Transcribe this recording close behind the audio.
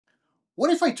What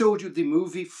if I told you the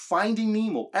movie Finding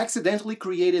Nemo accidentally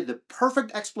created the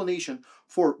perfect explanation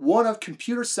for one of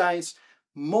computer science's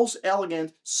most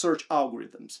elegant search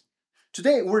algorithms?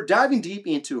 Today, we're diving deep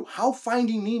into how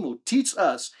Finding Nemo teaches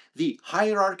us the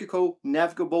Hierarchical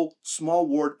Navigable Small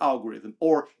World algorithm,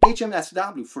 or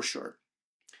HNSW for short.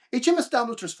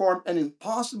 HNSW transformed an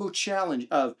impossible challenge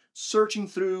of searching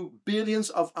through billions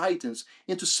of items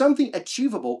into something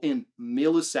achievable in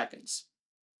milliseconds.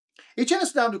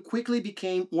 HNSW quickly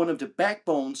became one of the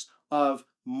backbones of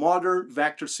modern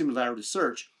vector similarity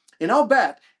search. And I'll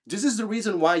bet this is the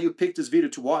reason why you picked this video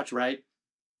to watch, right?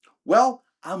 Well,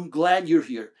 I'm glad you're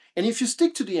here. And if you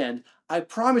stick to the end, I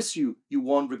promise you, you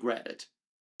won't regret it.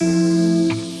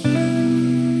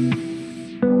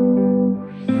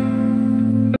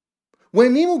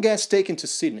 When Nemo gets taken to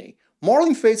Sydney,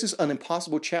 Marlin faces an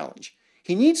impossible challenge.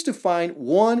 He needs to find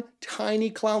one tiny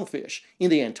clownfish in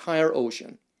the entire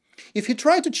ocean. If he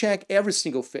tried to check every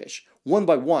single fish, one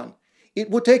by one,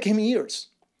 it would take him years.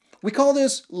 We call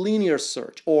this linear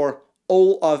search, or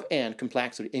O of n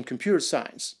complexity in computer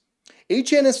science.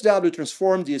 HNSW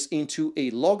transformed this into a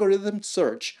logarithm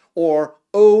search, or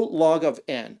O log of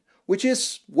n, which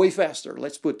is way faster,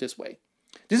 let's put it this way.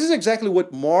 This is exactly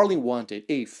what Marlin wanted,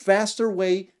 a faster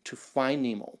way to find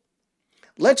Nemo.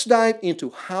 Let's dive into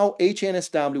how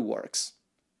HNSW works.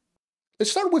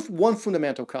 Let's start with one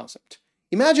fundamental concept.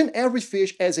 Imagine every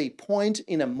fish as a point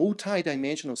in a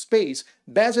multi-dimensional space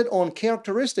based on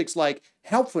characteristics like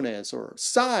helpfulness or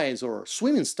size or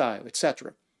swimming style,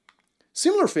 etc.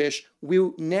 Similar fish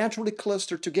will naturally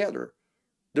cluster together.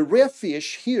 The red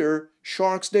fish here,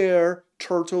 sharks there,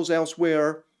 turtles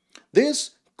elsewhere.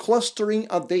 This clustering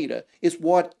of data is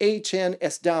what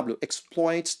HNSW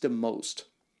exploits the most.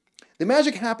 The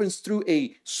magic happens through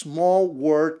a small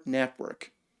world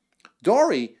network.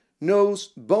 Dory knows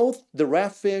both the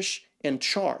red fish and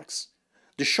sharks.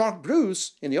 The shark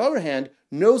Bruce, on the other hand,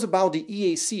 knows about the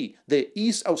EAC, the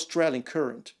East Australian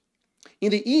Current.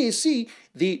 In the EAC,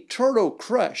 the turtle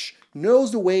Crush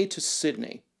knows the way to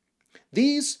Sydney.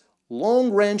 These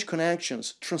long-range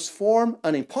connections transform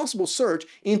an impossible search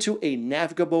into a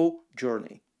navigable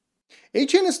journey.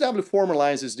 HNSW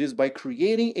formalizes this by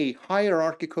creating a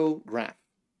hierarchical graph.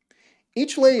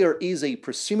 Each layer is a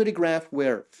proximity graph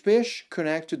where fish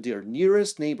connect to their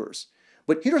nearest neighbors.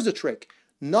 But here's the trick.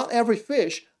 Not every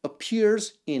fish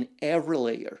appears in every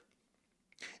layer.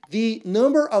 The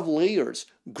number of layers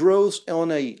grows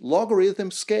on a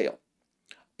logarithm scale.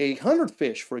 100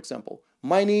 fish, for example,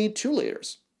 might need 2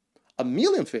 layers.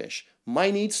 1,000,000 fish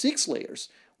might need 6 layers,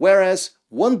 whereas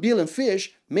 1 billion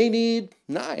fish may need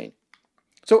 9.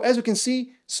 So as you can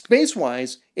see,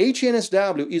 space-wise,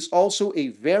 HNSW is also a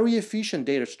very efficient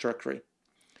data structure.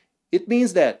 It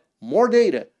means that more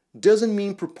data doesn't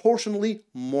mean proportionally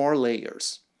more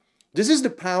layers. This is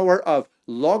the power of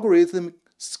logarithmic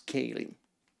scaling.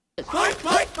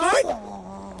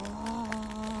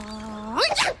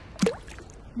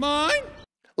 Mine!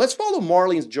 Let's follow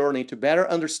Marlin's journey to better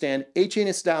understand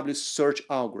HNSW's search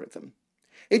algorithm.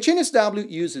 HNSW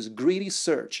uses greedy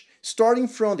search, starting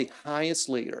from the highest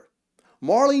layer.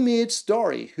 Marlin meets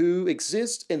Dory, who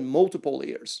exists in multiple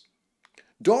layers.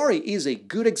 Dory is a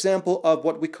good example of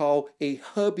what we call a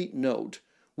hubby node,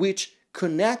 which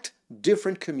connect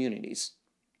different communities.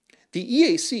 The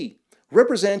EAC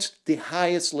represents the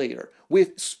highest layer,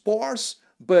 with sparse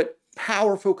but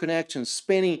powerful connections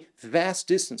spanning vast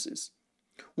distances.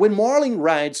 When Marlin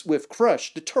rides with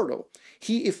Crush, the turtle,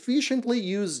 he efficiently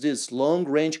uses these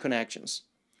long-range connections.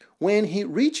 When he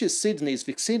reaches Sydney's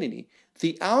vicinity,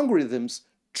 the algorithms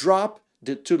drop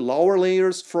to lower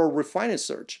layers for refined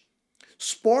search,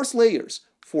 sparse layers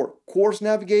for coarse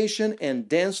navigation, and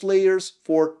dense layers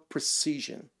for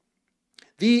precision.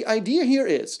 The idea here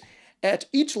is, at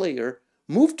each layer,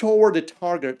 move toward the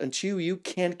target until you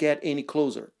can't get any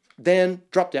closer, then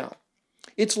drop down.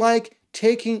 It's like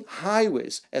taking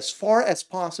highways as far as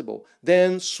possible,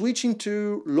 then switching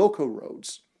to local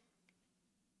roads.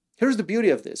 Here's the beauty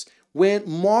of this. When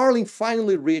Marlin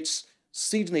finally reaches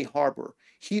Sydney Harbor,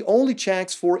 he only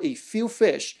checks for a few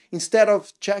fish instead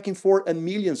of checking for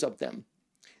millions of them.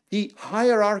 The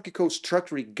hierarchical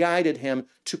structure guided him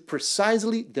to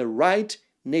precisely the right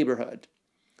neighborhood.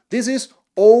 This is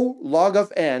O log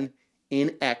of n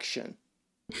in action.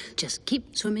 Just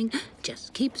keep swimming,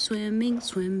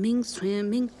 swimming,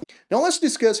 swimming. Now let's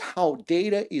discuss how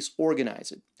data is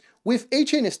organized. With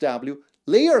HNSW,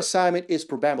 layer assignment is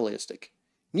probabilistic.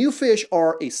 New fish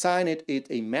are assigned at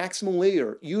a maximum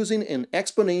layer using an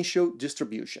exponential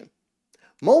distribution.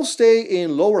 Most stay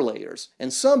in lower layers,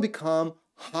 and some become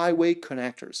highway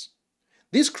connectors.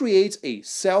 This creates a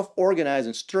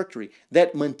self-organizing structure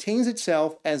that maintains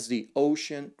itself as the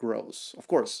ocean grows. Of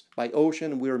course, by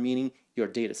ocean, we are meaning your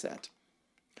data set.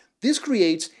 This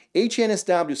creates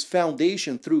HNSW's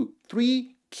foundation through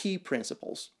three key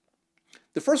principles.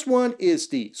 The first one is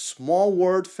the small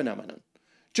world phenomenon.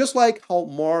 Just like how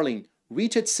Marlin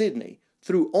reached Sydney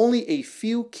through only a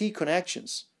few key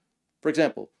connections. For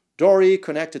example, Dory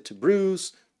connected to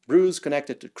Bruce, Bruce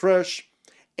connected to Crush.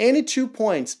 Any 2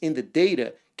 points in the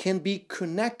data can be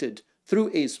connected through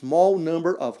a small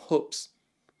number of hoops.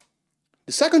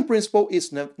 The second principle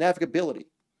is navigability.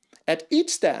 At each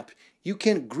step, you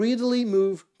can greedily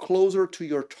move closer to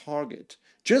your target,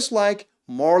 just like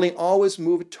Marlin always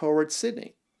moved towards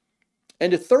Sydney.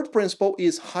 And the third principle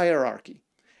is hierarchy.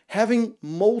 Having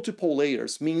multiple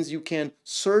layers means you can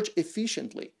search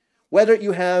efficiently, whether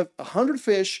you have 100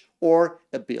 fish or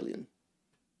a billion.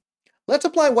 Let's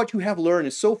apply what you have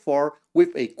learned so far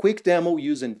with a quick demo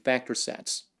using vector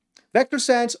sets. Vector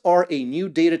sets are a new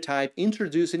data type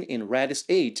introduced in Redis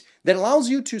 8 that allows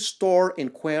you to store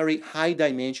and query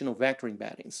high-dimensional vector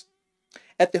embeddings.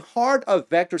 At the heart of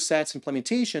vector sets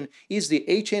implementation is the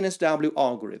HNSW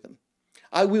algorithm.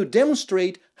 I will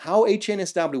demonstrate how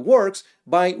HNSW works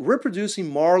by reproducing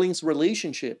Marlin's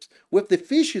relationships with the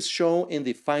fishes shown in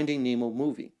the Finding Nemo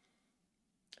movie.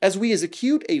 As we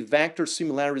execute a vector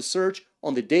similarity search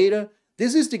on the data,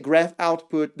 this is the graph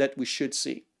output that we should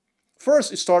see.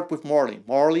 First, start with Marlin.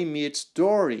 Marlin meets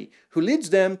Dory, who leads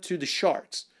them to the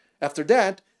sharks. After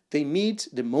that, they meet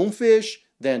the moonfish,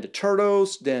 then the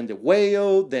turtles, then the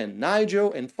whale, then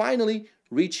Nigel, and finally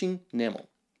reaching Nemo.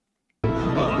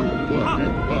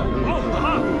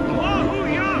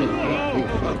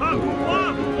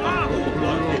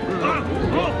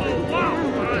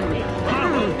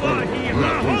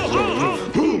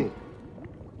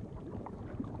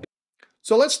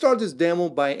 So let's start this demo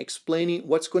by explaining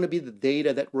what's going to be the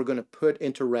data that we're going to put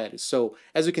into Redis. So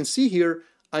as you can see here,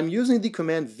 I'm using the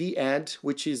command vadd,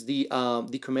 which is the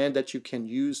command that you can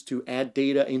use to add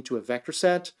data into a vector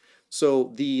set.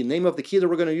 So the name of the key that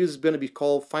we're going to use is going to be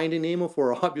called Finding Nemo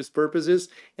for obvious purposes.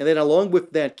 And then along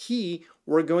with that key,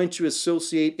 we're going to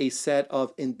associate a set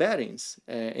of embeddings.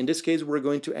 In this case, we're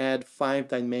going to add 5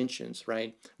 dimensions,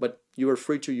 right? But you are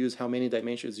free to use how many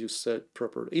dimensions you set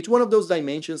properly. Each one of those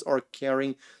dimensions are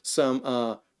carrying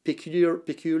some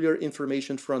peculiar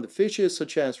information from the fishes,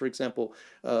 such as, for example,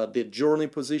 the journey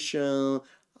position,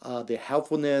 the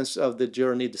helpfulness of the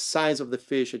journey, the size of the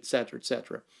fish, etc.,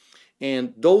 etc.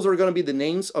 And those are going to be the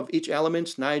names of each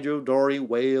element: Nigel, Dory,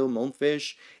 whale,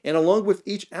 moonfish. And along with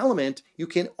each element, you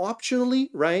can optionally,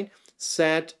 right,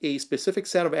 set a specific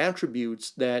set of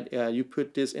attributes that you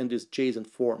put this in this JSON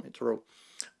format. So,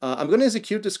 I'm going to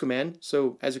execute this command.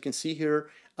 So as you can see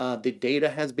here, the data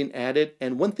has been added.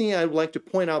 And one thing I would like to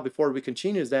point out before we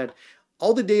continue is that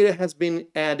all the data has been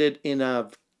added in a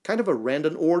kind of a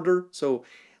random order. So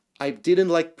I didn't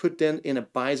like put them in a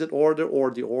biased order or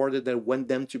the order that want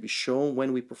them to be shown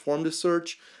when we perform the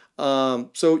search.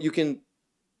 So you can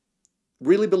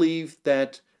really believe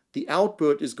that the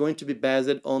output is going to be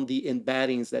based on the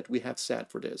embeddings that we have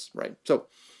set for this, right? So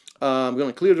I'm going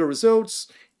to clear the results,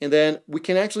 and then we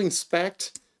can actually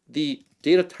inspect the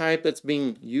data type that's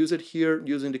being used here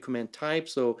using the command type.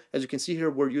 So as you can see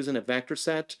here, we're using a vector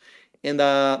set. And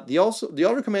the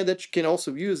other command that you can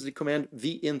also use is the command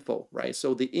vinfo, right?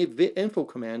 So the vinfo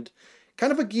command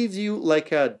kind of gives you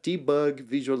like a debug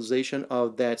visualization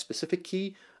of that specific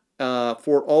key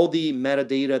for all the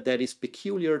metadata that is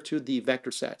peculiar to the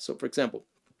vector set. So for example,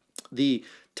 the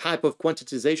type of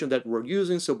quantization that we're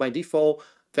using. So by default,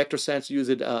 vector sets use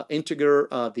integer,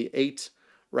 the 8,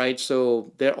 right?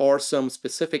 So there are some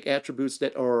specific attributes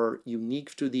that are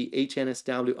unique to the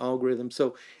HNSW algorithm.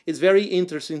 So it's very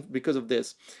interesting because of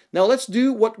this. Now let's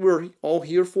do what we're all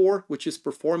here for, which is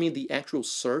performing the actual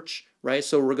search, right?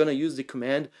 So we're going to use the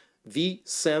command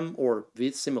vsim or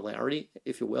vSimilarity,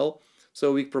 if you will.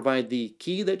 So we provide the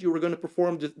key that you were going to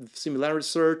perform the similarity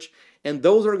search, and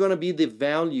those are going to be the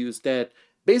values that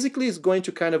basically is going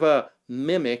to kind of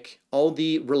mimic all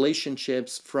the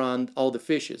relationships from all the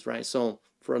fishes, right? So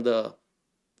from the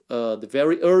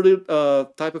very early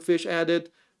type of fish added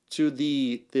to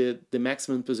the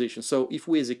maximum position. So if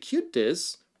we execute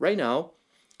this right now,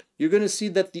 you're going to see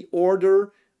that the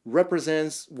order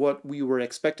represents what we were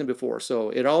expecting before.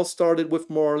 So it all started with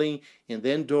Marlin, and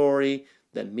then Dory,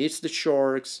 then meets the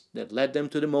sharks, that led them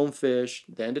to the moonfish,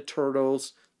 then the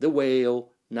turtles, the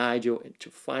whale, Nigel, and to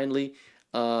finally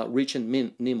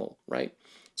reaching Nemo, right?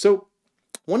 So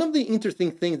one of the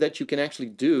interesting things that you can actually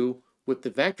do with the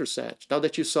vector set, now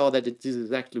that you saw that this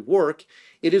is actually work,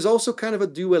 it is also kind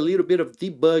of do a little bit of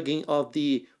debugging of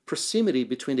the proximity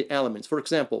between the elements. For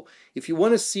example, if you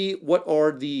want to see what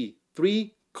are the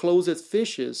 3 closest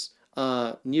fishes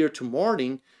near to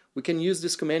Marlin, we can use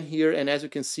this command here, and as you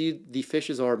can see, the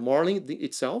fishes are Marlin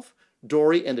itself,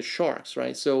 Dory, and the sharks,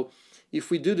 right? So if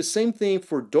we do the same thing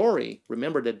for Dory,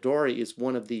 remember that Dory is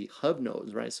one of the hub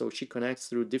nodes, right? So she connects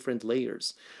through different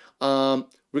layers.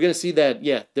 We're going to see that,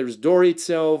 yeah, there's Dory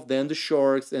itself, then the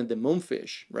sharks, and the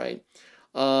moonfish, right?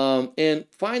 And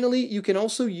finally, you can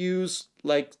also use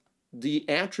like the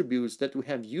attributes that we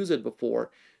have used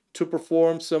before to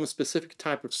perform some specific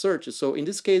type of searches. So in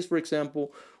this case, for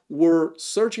example, we're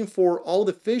searching for all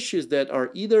the fishes that are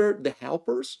either the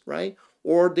helpers, right,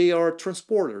 or they are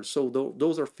transporters. So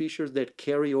those are fishes that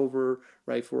carry over,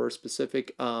 right, for a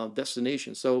specific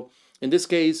destination. So in this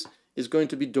case, it's going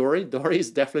to be Dory. Dory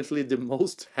is definitely the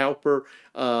most helper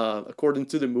according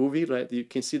to the movie, right? You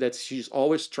can see that she's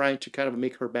always trying to kind of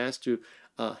make her best to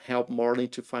help Marlin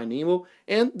to find Nemo,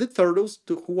 and the turtles,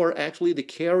 who are actually the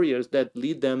carriers that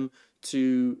lead them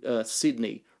to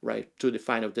Sydney, right, to the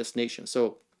final destination.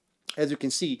 So as you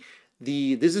can see,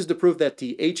 this is the proof that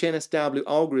the HNSW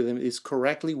algorithm is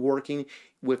correctly working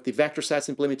with the vector sets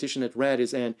implementation at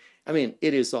Redis, and I mean,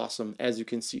 it is awesome, as you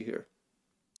can see here.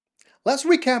 Let's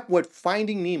recap what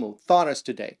Finding Nemo taught us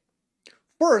today.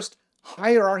 First,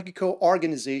 hierarchical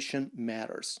organization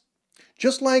matters.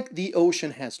 Just like the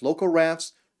ocean has local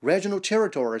rafts, regional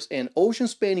territories, and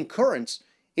ocean-spanning currents,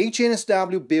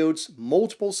 HNSW builds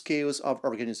multiple scales of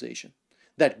organization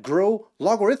that grow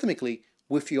logarithmically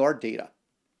with your data.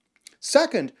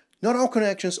 Second, not all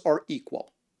connections are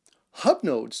equal. Hub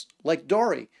nodes, like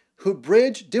Dory, who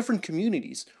bridge different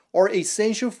communities, are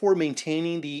essential for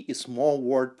maintaining the small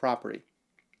world property.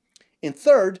 And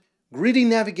third, greedy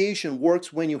navigation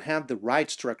works when you have the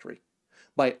right structure.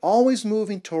 By always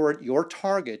moving toward your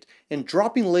target and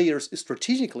dropping layers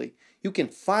strategically, you can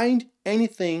find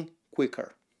anything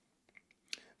quicker.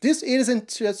 This isn't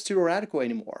just theoretical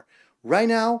anymore. Right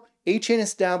now,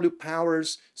 HNSW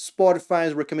powers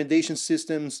Spotify's recommendation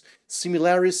systems,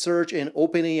 Similarity search and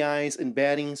OpenAI's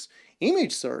embeddings,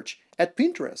 image search at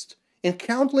Pinterest, and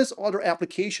countless other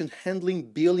applications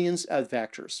handling billions of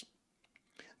vectors.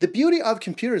 The beauty of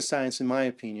computer science, in my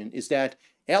opinion, is that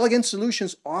elegant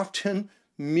solutions often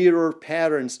mirror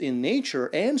patterns in nature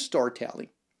and storytelling.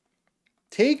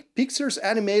 Take Pixar's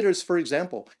animators, for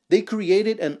example. They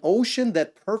created an ocean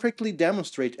that perfectly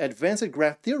demonstrates advanced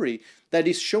graph theory that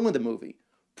is shown in the movie,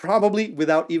 probably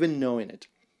without even knowing it.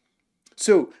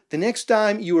 So, the next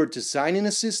time you are designing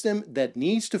a system that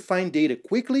needs to find data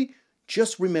quickly,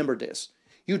 just remember this.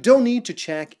 You don't need to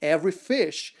check every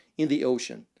fish in the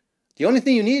ocean. The only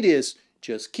thing you need is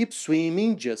just keep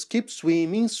swimming,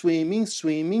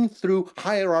 swimming through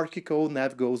hierarchical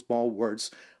navigable small worlds.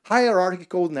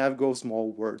 Hierarchical navigable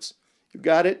small worlds. You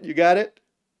got it? You got it?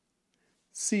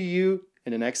 See you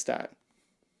in the next time.